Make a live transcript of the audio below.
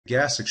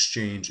gas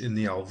exchange in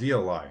the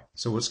alveoli.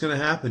 So what's going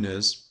to happen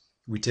is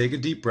we take a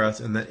deep breath,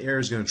 and that air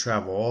is going to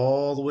travel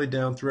all the way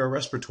down through our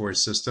respiratory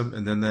system,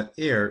 and then that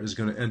air is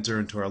going to enter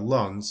into our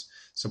lungs,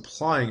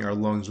 supplying our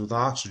lungs with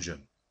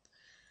oxygen.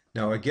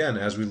 Now again,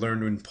 as we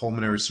learned in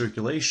pulmonary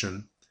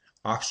circulation,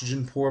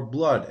 oxygen-poor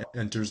blood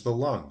enters the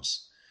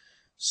lungs.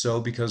 So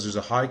because there's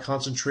a high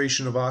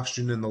concentration of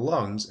oxygen in the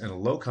lungs and a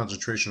low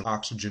concentration of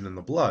oxygen in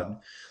the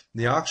blood,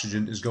 the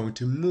oxygen is going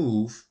to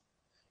move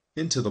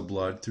into the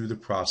blood through the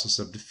process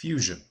of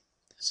diffusion.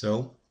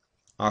 So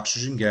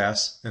oxygen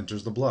gas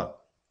enters the blood.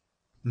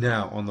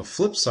 Now, on the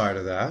flip side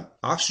of that,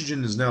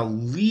 oxygen is now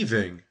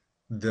leaving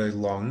the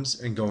lungs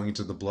and going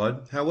into the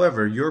blood.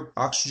 However, your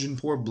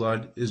oxygen-poor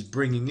blood is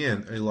bringing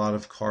in a lot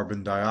of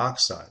carbon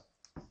dioxide.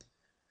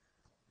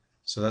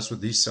 So that's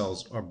what these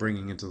cells are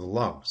bringing into the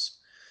lungs.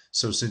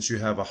 So since you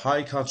have a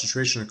high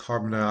concentration of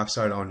carbon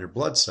dioxide on your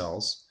blood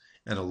cells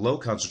and a low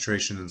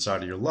concentration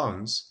inside of your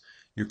lungs,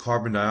 your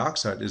carbon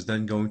dioxide is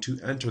then going to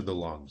enter the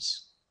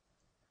lungs.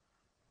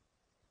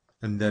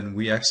 And then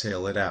we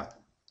exhale it out.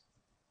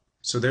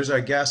 So there's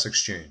our gas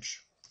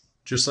exchange.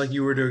 Just like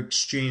you were to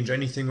exchange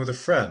anything with a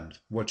friend,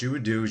 what you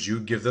would do is you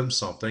would give them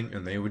something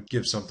and they would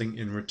give something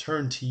in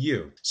return to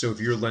you. So if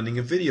you're lending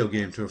a video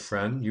game to a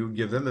friend, you would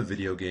give them a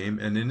video game,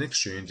 and in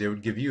exchange they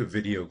would give you a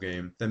video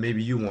game that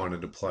maybe you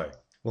wanted to play.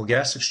 Well,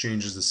 gas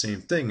exchange is the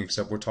same thing,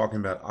 except we're talking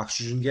about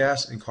oxygen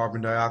gas and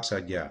carbon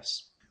dioxide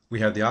gas. We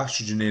have the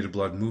oxygenated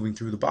blood moving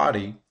through the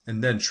body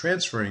and then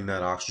transferring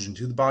that oxygen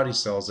to the body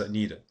cells that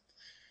need it.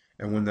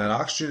 And when that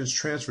oxygen is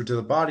transferred to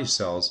the body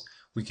cells,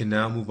 we can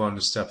now move on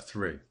to step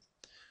 3.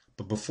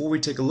 But before we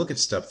take a look at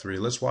step 3,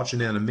 let's watch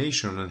an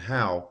animation on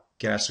how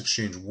gas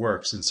exchange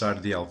works inside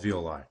of the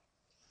alveoli.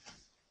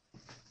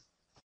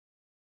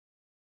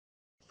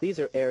 These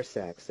are air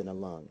sacs in a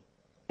lung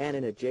and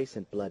an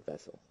adjacent blood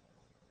vessel.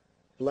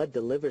 Blood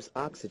delivers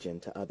oxygen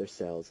to other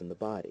cells in the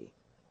body.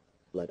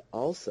 Blood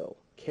also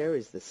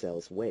carries the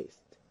cell's waste,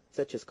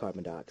 such as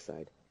carbon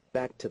dioxide,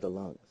 back to the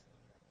lungs.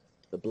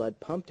 The blood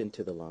pumped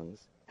into the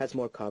lungs has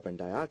more carbon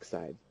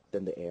dioxide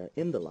than the air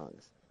in the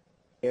lungs.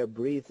 Air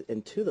breathed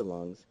into the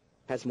lungs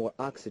has more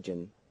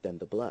oxygen than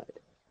the blood.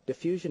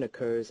 Diffusion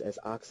occurs as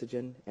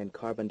oxygen and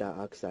carbon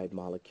dioxide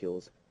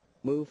molecules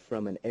move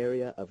from an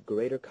area of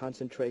greater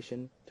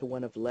concentration to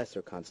one of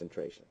lesser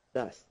concentration.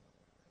 Thus,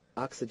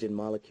 oxygen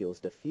molecules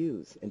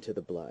diffuse into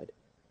the blood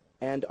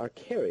and are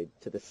carried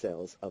to the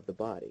cells of the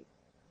body.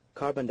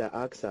 Carbon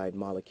dioxide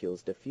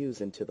molecules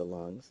diffuse into the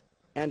lungs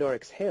and are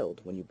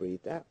exhaled when you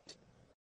breathe out.